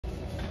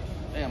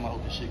Damn, I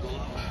hope this shit go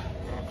up.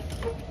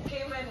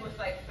 Came in with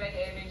like big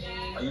energy.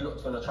 Are you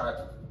not gonna try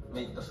to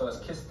make the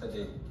first kiss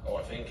today? Oh,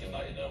 I'm thinking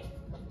that, you know.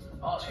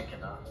 Oh,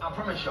 thinking that. I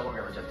promise you I won't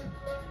get rejected.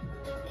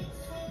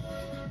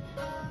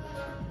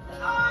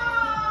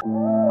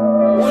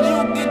 When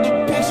you get the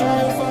picture,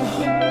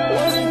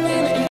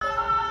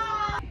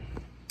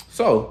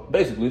 so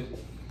basically,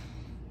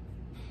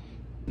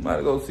 I'm about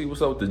to go see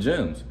what's up with the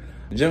gyms.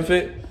 Gym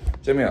Fit,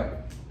 check me out.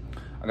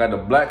 I got the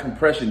black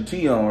compression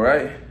tee on,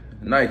 right?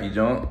 Nike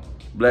junk,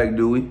 black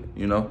Dewey,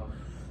 you know.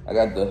 I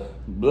got the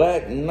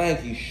black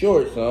Nike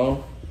shorts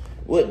on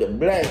with the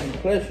black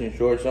compression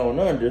shorts on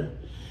under.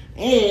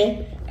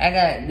 And I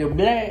got the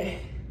black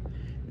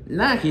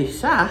Nike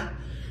sock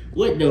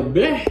with the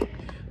black,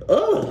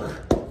 ugh.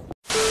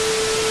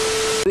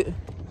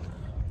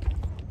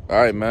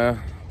 All right, man.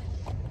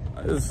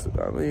 I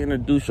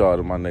introduce y'all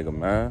to my nigga,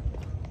 man.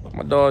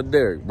 My dog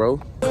Derek,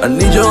 bro. I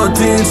need your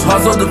attention,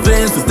 hearts on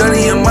defense, to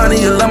study your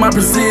money, you love my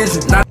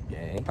precision.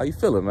 Gang. How you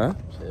feeling, man?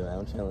 Shit, man,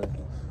 I'm chilling.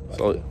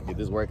 So Get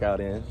this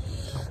workout in.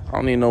 I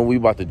don't even know what we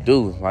about to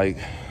do. Like,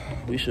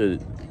 we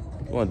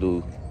wanna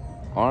do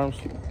arms?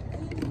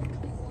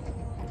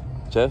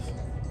 Chest?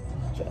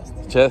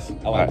 Chest?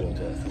 I like doing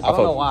chest. I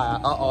don't know why.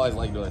 I always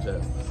like doing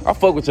chest. I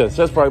fuck with chest.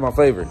 Chest probably my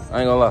favorite.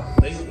 I ain't gonna lie.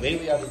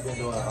 Lately I've just been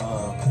doing,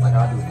 like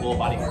I do full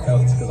body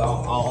workouts because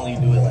I'll only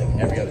do it like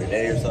every other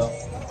day or so.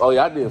 Oh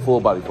yeah, I did full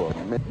body for it.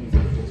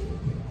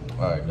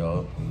 All right,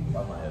 dog.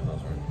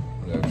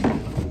 Okay.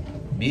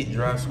 Beat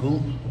dry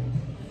scoop.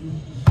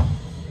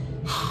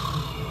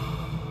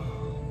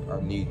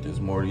 I need this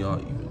more than y'all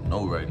even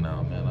know right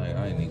now, man.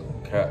 I ain't even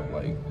gonna cap.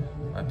 Like,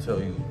 I tell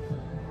you,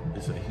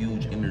 it's a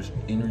huge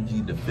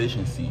energy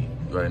deficiency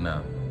right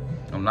now.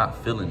 I'm not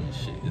feeling this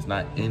shit. It's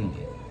not in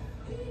me.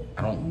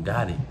 I don't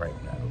got it right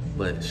now.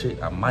 But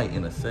shit, I might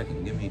in a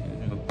second. Give me, you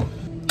know,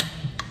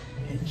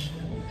 bitch.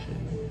 Oh shit.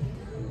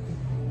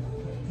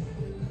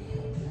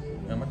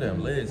 Man, my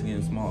damn legs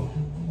getting smaller.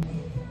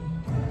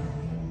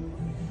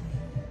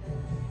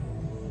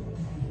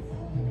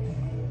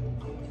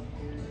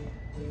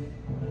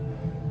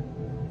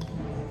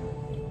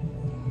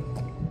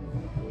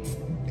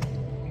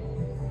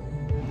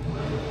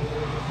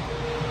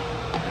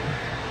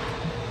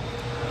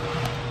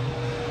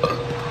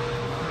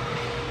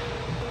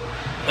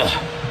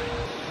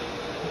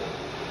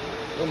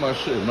 Look at my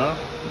shit, man.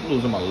 I'm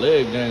losing my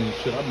leg gain and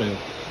shit.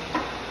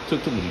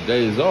 Took too many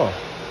days off.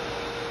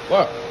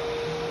 What?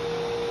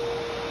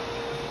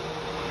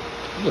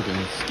 I'm looking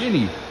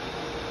skinny.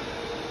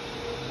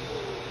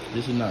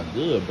 This is not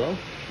good, bro.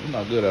 It's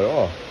not good at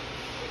all.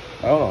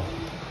 Oh,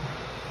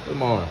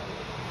 come on.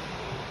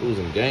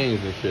 Losing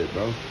gains and shit,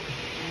 bro.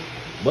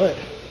 But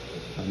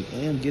I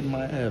am getting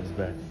my abs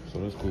back, so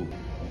that's cool.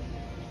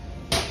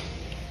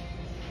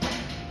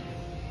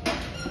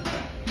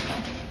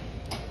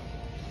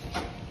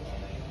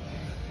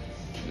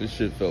 This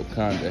shit felt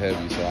kinda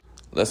heavy, so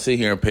let's sit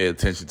here and pay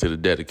attention to the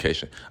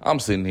dedication. I'm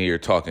sitting here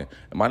talking,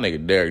 and my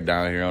nigga Derek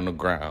down here on the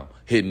ground,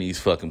 hitting these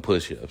fucking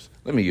push-ups.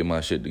 Let me get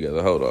my shit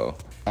together, hold on.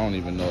 I don't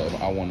even know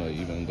if I wanna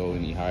even go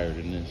any higher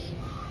than this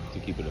to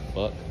keep it a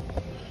buck.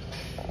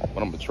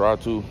 But I'm gonna try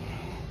to.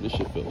 This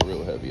shit feel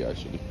real heavy,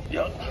 actually.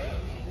 Yup.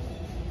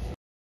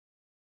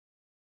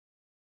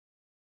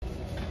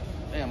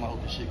 Damn, I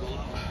hope this shit go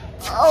up.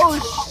 Oh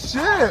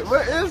shit,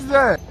 what is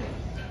that?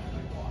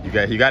 You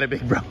got it,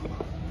 big bro.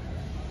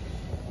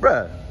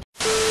 Bruh.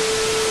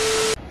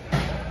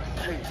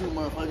 Take two,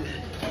 motherfucker.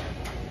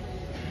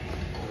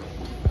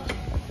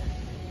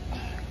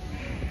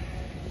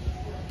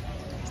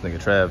 This nigga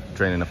Trav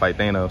training to fight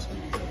Thanos.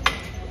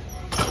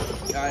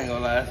 I ain't gonna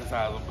lie, that's just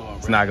how I'm doing, bro.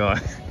 It's not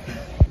going.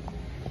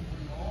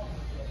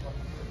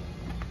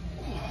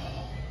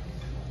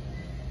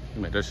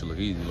 You make that shit look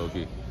easy,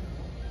 low-key.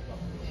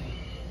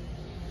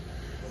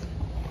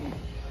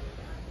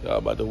 Y'all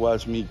about to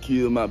watch me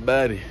kill my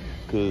body,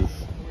 cause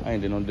I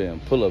ain't did no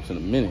damn pull-ups in a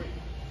minute.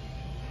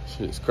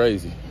 Shit's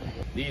crazy.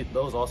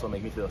 Those also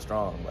make me feel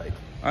strong. Like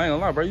I ain't gonna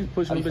lie, bro. You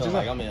pushing the bitches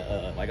like up. I'm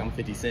in, like I'm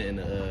 50 Cent in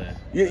the.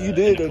 Yeah, you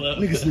did. In the club.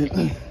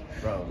 Nigga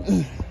Bro.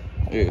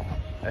 Yeah.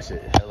 That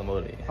shit hella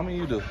motivating. How many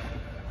you do?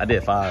 I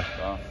did 5.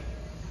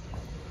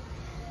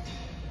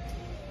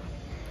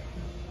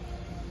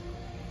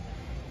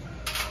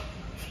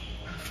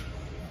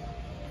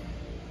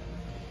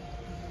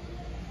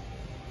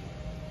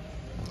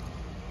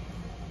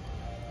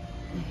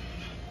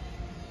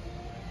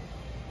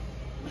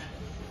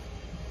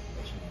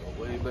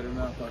 Way better than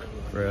I thought it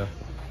was. Bro.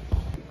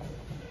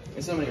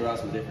 There's so many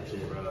routes with different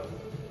shit, bro.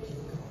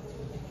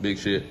 Big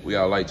shit. We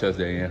got a light chest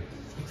day in.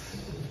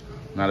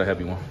 Not a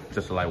heavy one,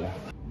 just a light one.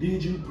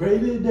 Did you pray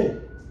today?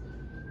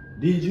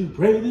 Did you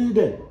pray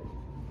today?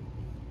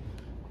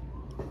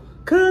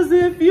 Cause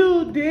if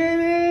you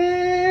didn't,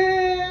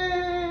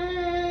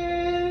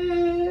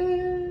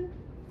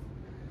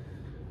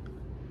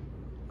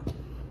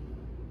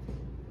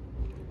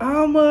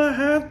 I'ma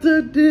have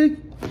to dig.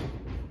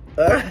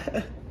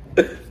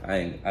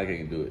 I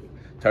can't do it.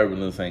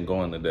 Turbulence ain't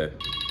going today.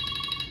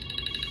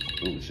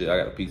 Ooh, shit, I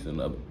got a piece in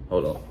the oven.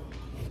 Hold on.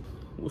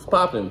 What's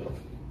popping?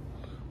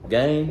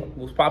 Gang,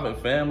 what's poppin',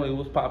 family?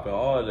 What's poppin',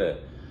 all that?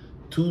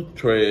 Too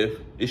Trev.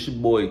 It's your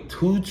boy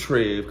Too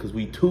Trev, because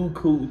we too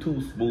cool,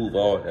 too smooth,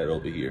 all that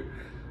over here.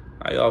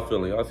 How y'all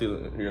feeling? Y'all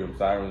hear them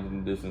sirens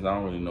in the distance? I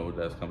don't really know where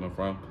that's coming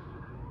from.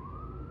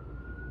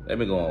 They've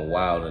been going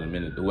wild in a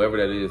minute. Whoever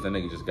that is, that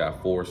nigga just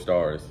got 4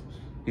 stars.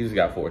 He just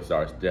got 4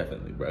 stars,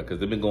 definitely, bro. Because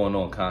they've been going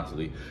on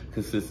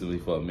consistently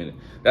for a minute.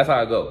 That's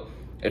how I go.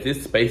 If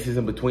there's spaces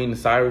in between the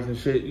sirens and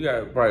shit, you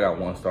probably got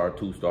 1 star,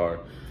 2 star,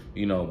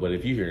 you know. But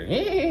if you hear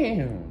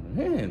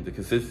the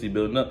consistency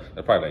building up,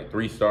 that's probably like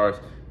 3 stars.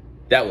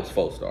 That was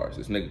 4 stars.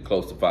 This nigga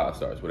close to 5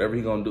 stars. Whatever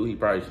he gonna do, he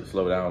probably should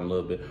slow down a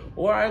little bit.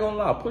 Or I ain't gonna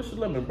lie, push the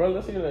limit, bro.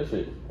 Let's hear that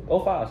shit. Go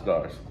 5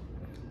 stars.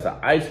 It's an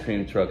ice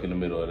cream truck in the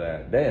middle of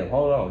that. Damn,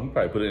 hold on. He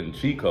probably put it in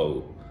cheat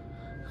code.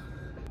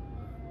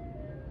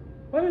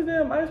 Why is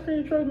damn ice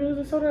cream truck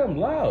music so damn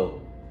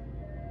loud?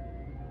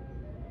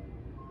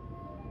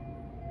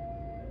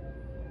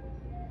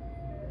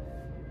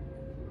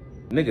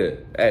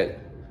 Nigga, at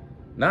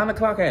 9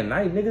 o'clock at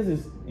night,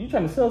 you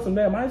trying to sell some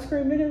damn ice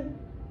cream, nigga?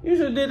 You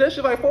should have did that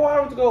shit like 4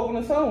 hours ago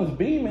when the sun was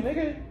beaming,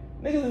 nigga.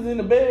 Niggas is in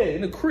the bed,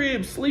 in the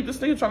crib, sleep. This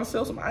nigga trying to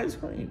sell some ice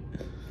cream.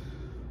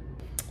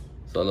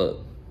 So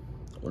look,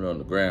 went on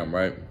the gram,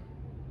 right?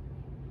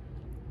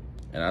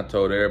 And I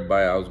told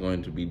everybody I was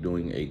going to be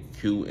doing a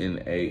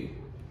Q&A.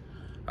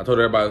 I told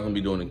everybody I was going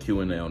to be doing a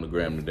Q&A on the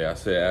gram today. I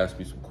said, ask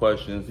me some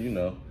questions, you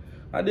know.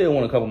 I did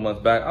one a couple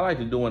months back. I like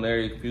to do one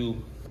every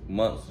few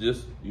months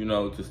just, you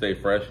know, to stay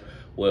fresh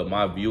with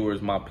my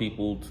viewers, my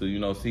people, to, you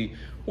know, see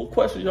what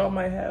questions y'all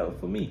might have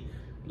for me.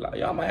 Like,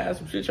 y'all might have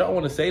some shit y'all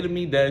want to say to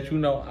me that, you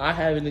know, I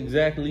haven't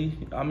exactly,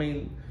 I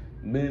mean,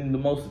 been the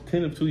most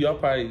attentive to. Y'all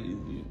probably,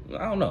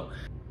 I don't know.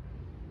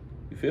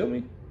 You feel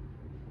me?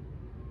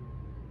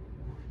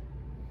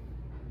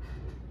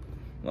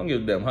 I don't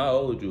give a damn how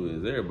old you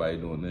is. Everybody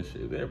doing this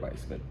shit. Everybody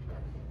spending.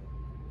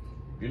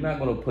 You're not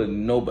gonna put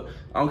nobody,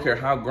 I don't care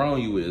how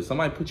grown you is.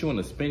 Somebody put you in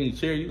a spinny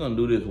chair, you're gonna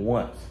do this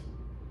once.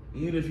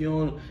 Even if you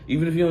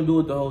don't do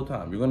it the whole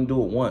time, you're gonna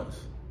do it once.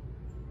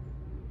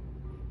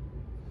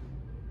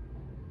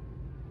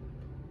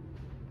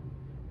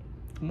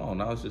 Come on,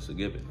 now it's just a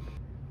given.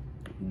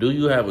 Do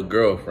you have a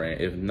girlfriend?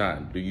 If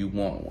not, do you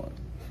want one?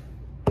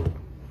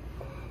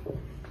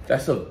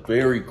 That's a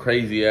very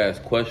crazy ass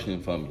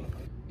question for me.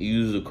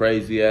 You's a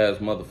crazy ass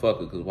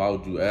motherfucker, because why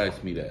would you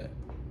ask me that?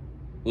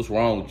 What's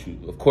wrong with you?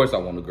 Of course I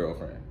want a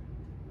girlfriend.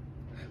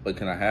 But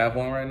can I have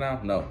one right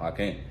now? No, I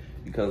can't.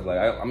 Because like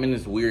I'm in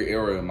this weird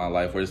era in my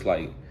life where it's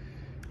like,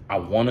 I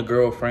want a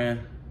girlfriend.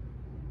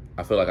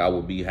 I feel like I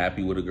would be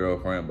happy with a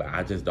girlfriend, but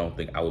I just don't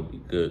think I would be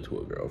good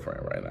to a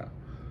girlfriend right now.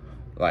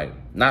 Like,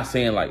 not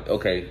saying like,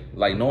 okay,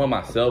 like knowing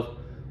myself,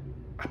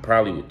 I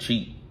probably would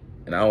cheat.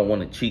 And I don't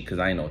want to cheat because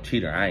I ain't no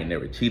cheater. I ain't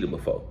never cheated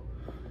before.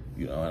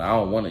 You know, and I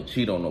don't want to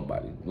cheat on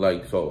nobody.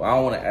 Like, so I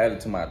don't want to add it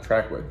to my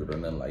track record or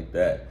nothing like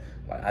that.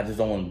 Like, I just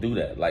don't want to do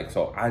that. Like,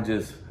 so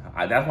that's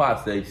why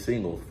I stay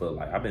single for,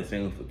 like, I've been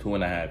single for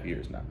 2.5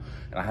 years now.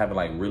 And I haven't,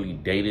 like, really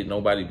dated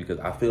nobody because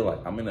I feel like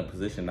I'm in a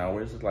position now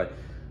where it's just like,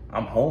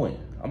 I'm hoeing.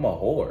 I'm a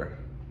whore.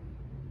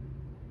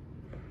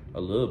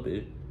 A little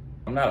bit.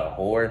 I'm not a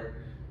whore.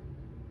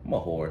 I'm a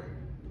whore.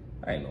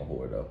 I ain't no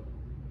whore, though.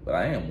 But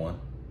I am one.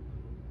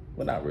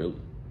 But not really.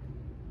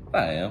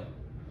 But I am.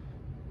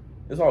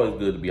 It's always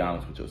good to be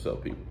honest with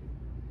yourself, people.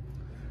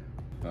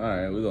 All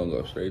right, we're going to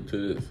go straight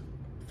to this.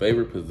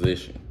 Favorite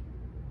position.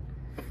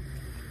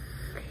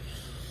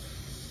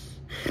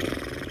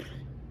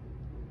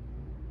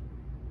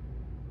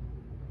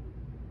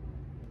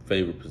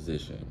 Favorite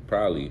position.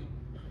 Probably,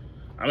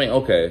 I mean,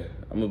 okay,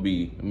 I'm gonna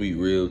be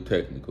real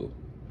technical.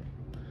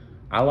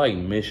 I like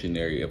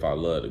missionary if I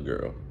love the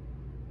girl.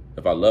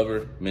 If I love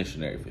her,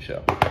 missionary for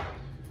sure.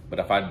 But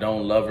if I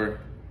don't love her,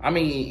 I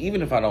mean,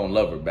 even if I don't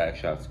love her, back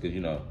shots, because,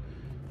 you know,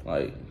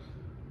 like,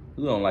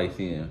 who don't like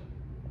seeing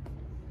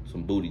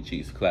some booty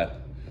cheeks clap?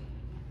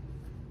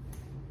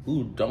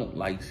 Who don't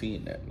like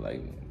seeing that?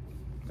 Like,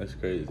 that's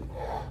crazy.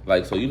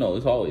 Like, so, you know,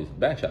 it's always,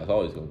 back shots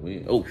always gonna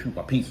win. Oh, shoot,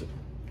 my pizza.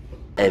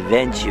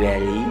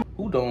 Eventually.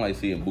 Who don't like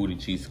seeing booty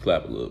cheeks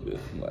clap a little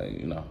bit? Like,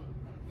 you know,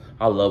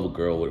 I love a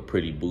girl with a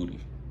pretty booty.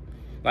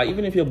 Like,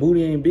 even if your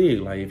booty ain't big,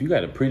 like, if you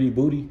got a pretty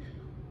booty,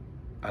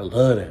 I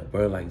love that,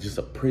 bro. Like, just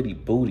a pretty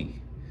booty.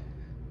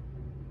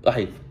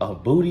 Like, a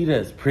booty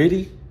that's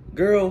pretty,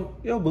 girl,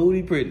 your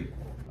booty pretty.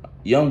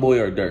 Young boy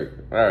or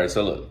dirt? All right,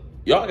 so look,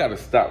 y'all gotta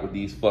stop with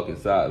these fucking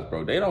sides,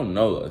 bro. They don't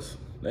know us.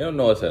 They don't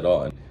know us at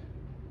all.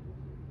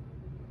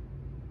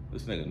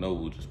 This nigga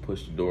Noble just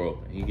pushed the door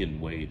open. He getting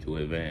way too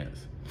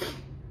advanced.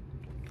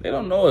 They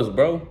don't know us,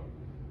 bro.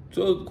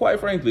 So, quite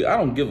frankly, I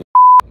don't give a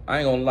I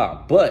ain't gonna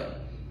lie.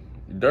 But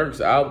Dirk's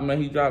album that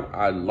he dropped,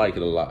 I like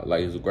it a lot.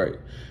 Like, it's great.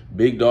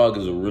 Big Dog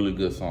is a really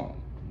good song.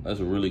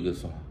 That's a really good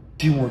song.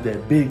 She want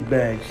that big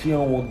bag. She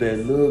don't want that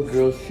little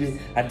girl shit.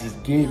 I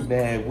just get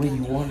mad when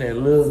you want that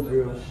little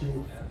girl shit.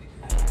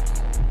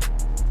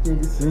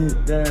 Nigga,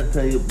 sit down,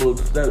 tell your book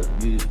stop.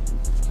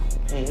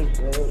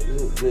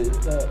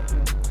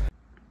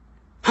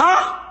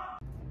 Huh?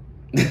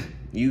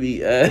 You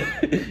eat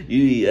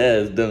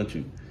ass, don't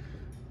you?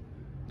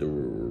 The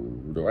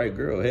the right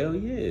girl, hell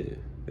yeah.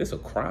 It's a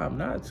crime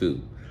not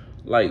to.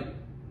 Like,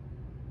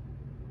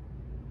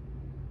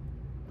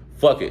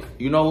 fuck it.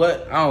 You know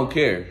what? I don't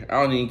care.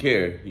 I don't even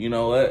care. You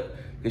know what?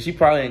 Because she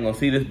probably ain't gonna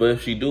see this, but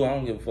if she do, I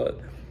don't give a fuck.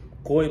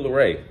 Coi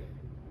Leray.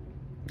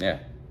 Yeah.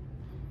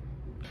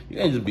 You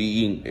can't just be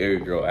eating every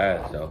girl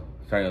ass, though.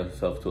 Turn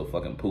yourself to a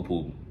fucking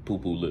poo-poo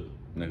lip,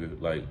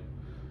 nigga. Like,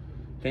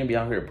 can't be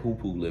out here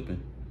poo-poo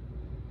lipping.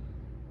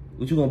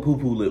 What you gonna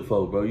poo-poo lip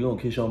for, bro? You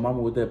gonna kiss your mama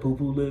with that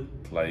poo-poo lip?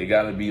 Like, it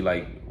gotta be,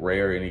 like,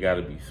 rare and it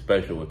gotta be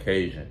special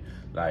occasion.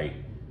 Like,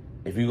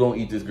 if you gonna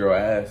eat this girl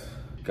ass,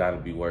 it gotta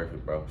be worth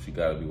it, bro. She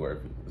gotta be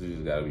worth it. She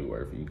just gotta be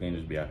worth it. You can't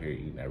just be out here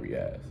eating every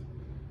ass.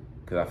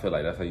 Because I feel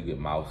like that's how you get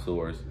mouth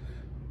sores.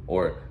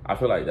 Or I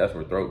feel like that's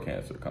where throat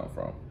cancer come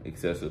from.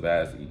 Excessive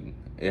ass eating.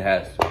 It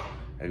has to.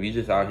 If you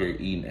just out here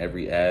eating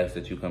every ass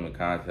that you come in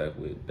contact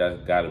with, that's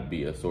gotta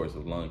be a source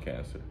of lung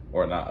cancer.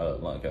 Or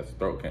not lung cancer,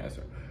 throat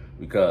cancer.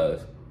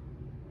 Because,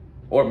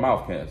 or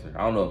mouth cancer.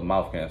 I don't know if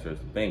mouth cancer is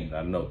a thing, but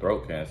I know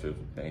throat cancer is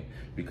a thing.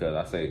 Because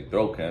I say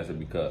throat cancer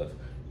because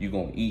you're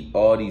gonna eat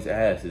all these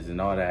asses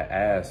and all that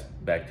ass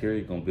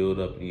bacteria gonna build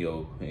up in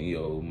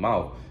your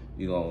mouth.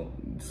 You're gonna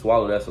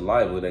swallow that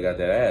saliva that got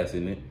that ass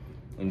in it.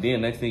 And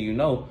then next thing you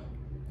know,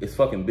 it's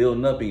fucking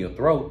building up in your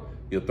throat.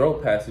 Your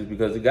throat passes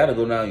because it gotta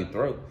go down your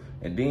throat.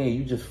 And then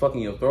you just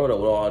fucking your throat up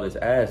with all this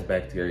ass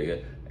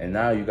bacteria. And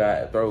now you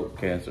got throat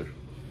cancer.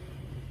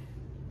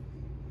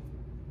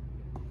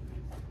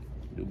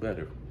 Do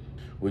better.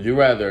 Would you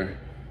rather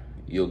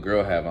your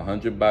girl have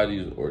 100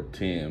 bodies or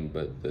 10,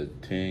 but the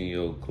 10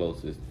 your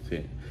closest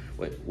 10?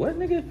 Wait, what,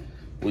 nigga?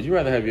 Would you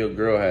rather have your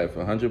girl have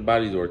 100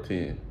 bodies or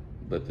 10,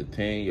 but the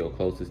 10 your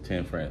closest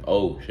 10 friends?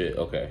 Oh, shit,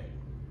 okay.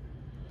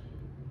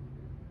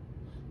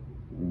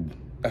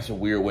 That's a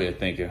weird way of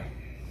thinking.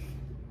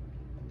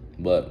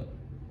 But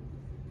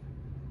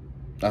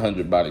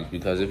 100 bodies,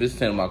 because if it's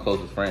 10 of my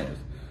closest friends,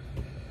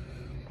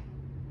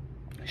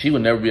 she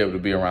would never be able to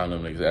be around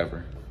them niggas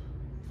ever.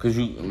 Cause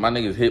my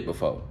niggas hit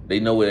before. They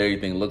know what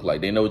everything look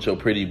like. They know what your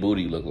pretty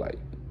booty look like.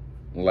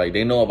 Like,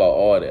 they know about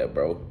all that,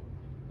 bro.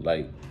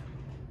 Like,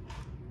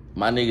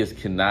 my niggas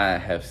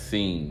cannot have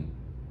seen,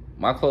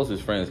 my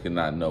closest friends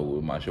cannot know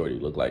what my shorty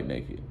look like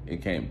naked.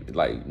 It can't,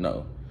 like,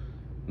 no.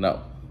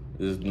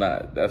 It's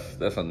not,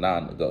 that's a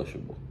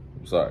non-negotiable.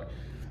 I'm sorry.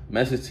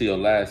 Message to your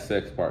last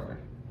sex partner.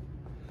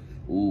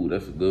 Ooh,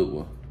 that's a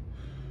good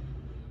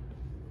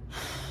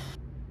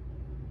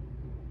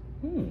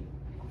one.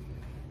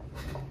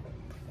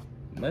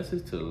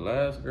 Message to the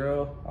last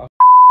girl. I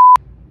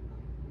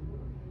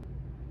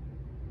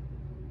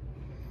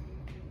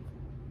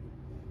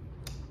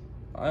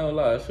ain't gonna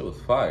lie, that shit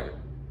was fire.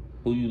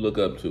 Who you look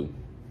up to?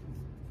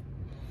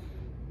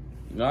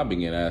 You know, I've been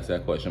getting asked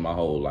that question my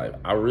whole life.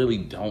 I really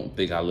don't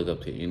think I look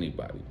up to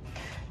anybody.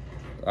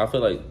 I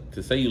feel like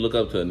to say you look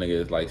up to a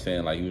nigga is like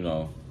saying, like, you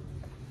know,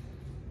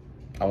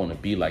 I want to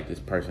be like this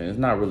person. It's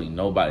not really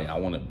nobody I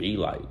want to be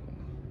like.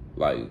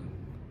 Like,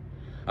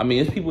 I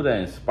mean, it's people that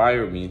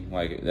inspire me,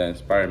 like, that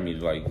inspire me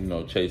to, like, you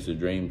know, chase the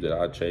dreams that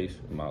I chase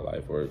in my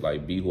life, or,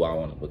 like, be who I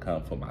want to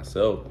become for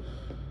myself.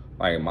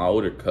 Like, my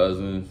older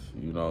cousins,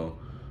 you know,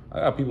 I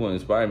got people that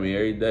inspire me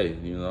every day,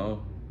 you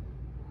know.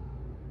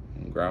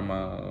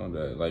 Grandma,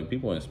 that, like,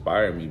 people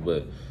inspire me,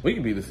 but we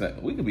could be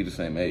the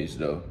same age,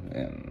 though,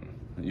 and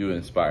you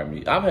inspire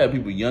me. I've had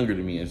people younger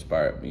than me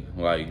inspire me,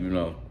 like, you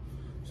know,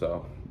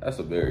 so that's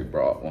a very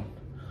broad one.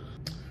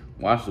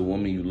 Watch the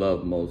woman you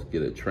love most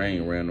get a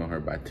train ran on her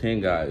by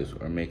 10 guys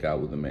or make out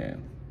with a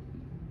man.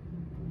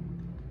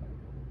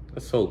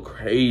 That's so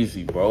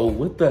crazy, bro.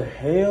 What the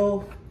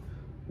hell?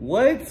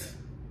 What?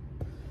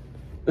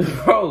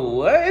 Bro,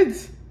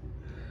 what?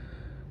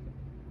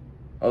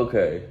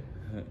 Okay.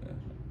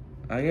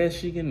 I guess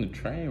she getting a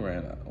train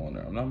ran on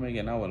her. I'm not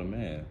making out with a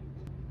man.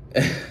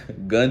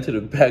 Gun to the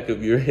back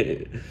of your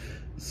head.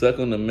 Suck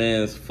on the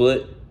man's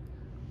foot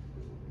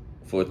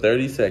for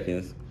 30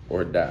 seconds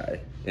or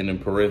die. And in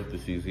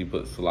parentheses, he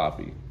put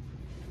sloppy.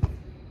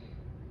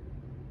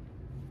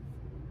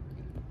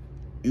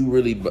 You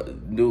really,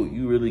 dude,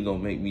 you really gonna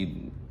make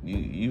me,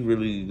 you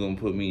really gonna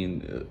put me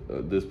in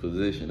this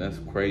position. That's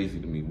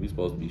crazy to me. We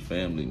supposed to be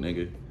family,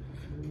 nigga.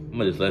 I'm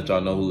gonna just let y'all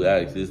know who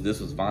asked this.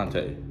 This was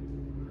Vontae.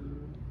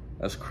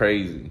 That's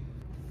crazy.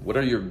 What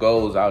are your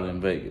goals out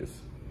in Vegas?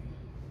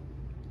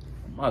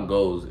 My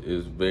goals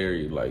is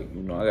very, like,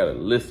 you know, I got a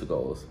list of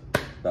goals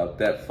about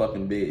that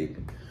fucking big.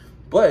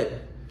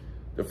 But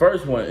the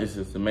first one is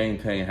just to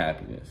maintain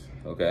happiness,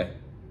 okay?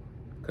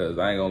 Because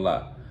I ain't gonna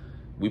lie.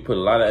 We put a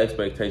lot of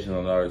expectations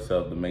on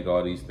ourselves to make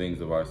all these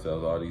things of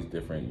ourselves, all these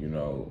different, you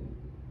know,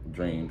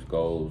 dreams,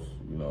 goals,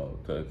 you know,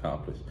 to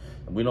accomplish.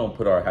 And we don't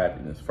put our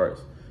happiness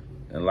first.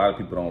 And a lot of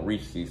people don't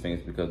reach these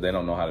things because they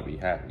don't know how to be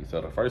happy.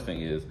 So the first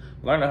thing is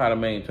learning how to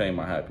maintain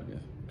my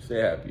happiness. Stay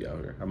happy out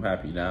here. I'm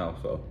happy now,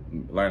 so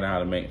learning how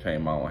to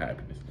maintain my own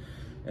happiness.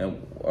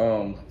 And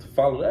to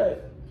follow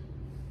that,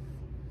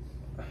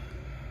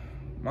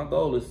 my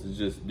goal is to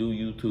just do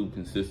YouTube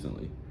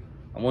consistently.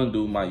 I want to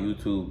do my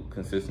YouTube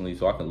consistently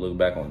so I can look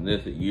back on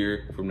this a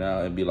year from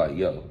now and be like,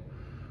 yo,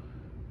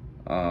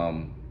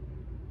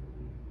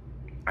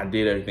 I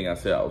did everything I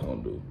said I was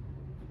gonna do.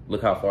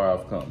 Look how far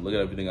I've come. Look at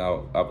everything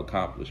I've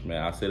accomplished,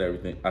 man. I said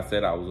everything. I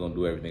said I was gonna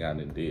do everything I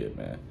did,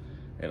 man.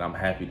 And I'm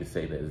happy to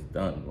say that it's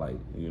done. Like,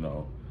 you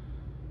know.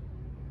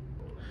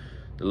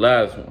 The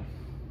last one.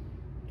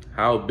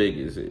 How big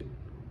is it?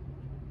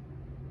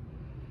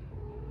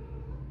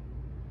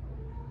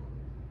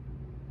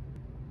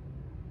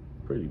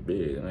 Pretty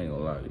big, I ain't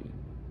gonna lie to you.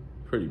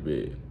 Pretty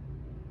big.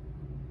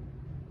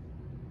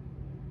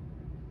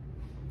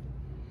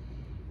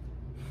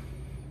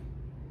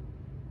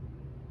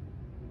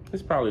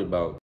 It's probably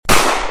about...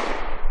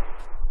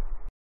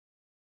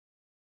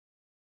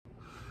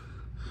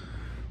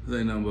 This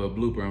ain't nothing but a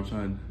blooper, I'm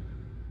trying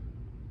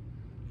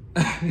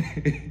to...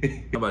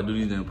 I'm about to do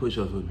these damn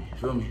push-ups with me,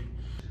 feel me?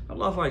 I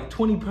lost like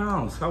 20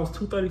 pounds. I was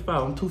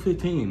 235, I'm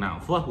 215 now,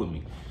 fuck with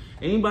me.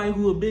 Anybody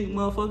who a big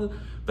motherfucker,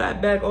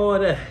 fat back, all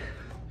that.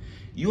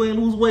 You ain't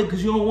lose weight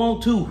because you don't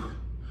want to.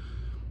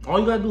 All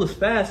you gotta do is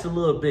fast a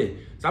little bit.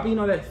 Stop eating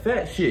all that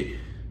fat shit.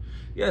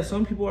 Yeah,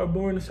 some people are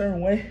born a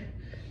certain way.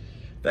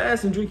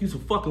 Fast and drink you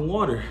some fucking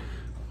water.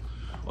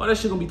 All that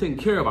shit gonna be taken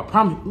care of, I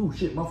promise you. Ooh,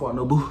 shit, my fault,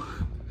 no boo.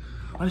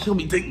 All that shit gonna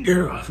be taken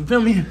care of, you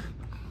feel me?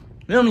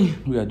 Feel me?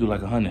 We gotta do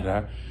like 100, all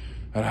right?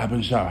 Gotta hop in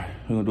the shower.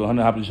 We're gonna do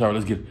 100, hop in the shower,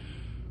 let's get it.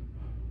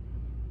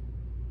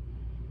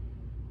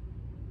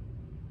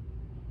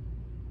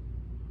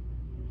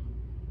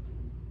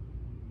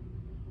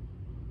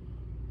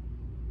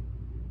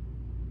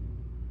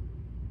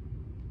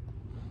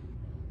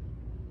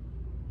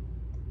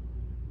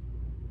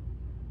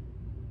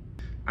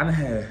 I done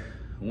had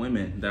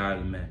women that I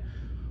done met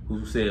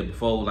who said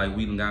before, like,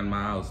 we done got in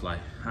my house, like,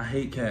 I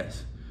hate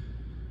cats.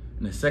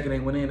 And the second they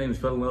went in, they just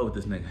fell in love with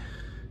this nigga.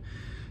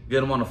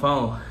 Get him on the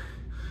phone.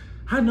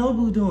 How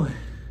Nobu doing?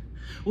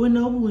 What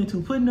Nobu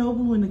into? Put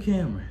Nobu in the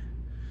camera.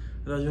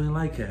 I thought you didn't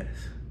like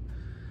cats.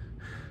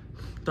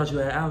 Thought you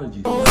had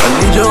allergies.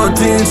 I need your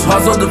attention,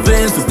 hustle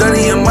defense,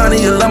 studying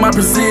money, you love my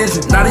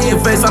precision. Not in your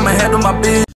face, I'ma handle my business.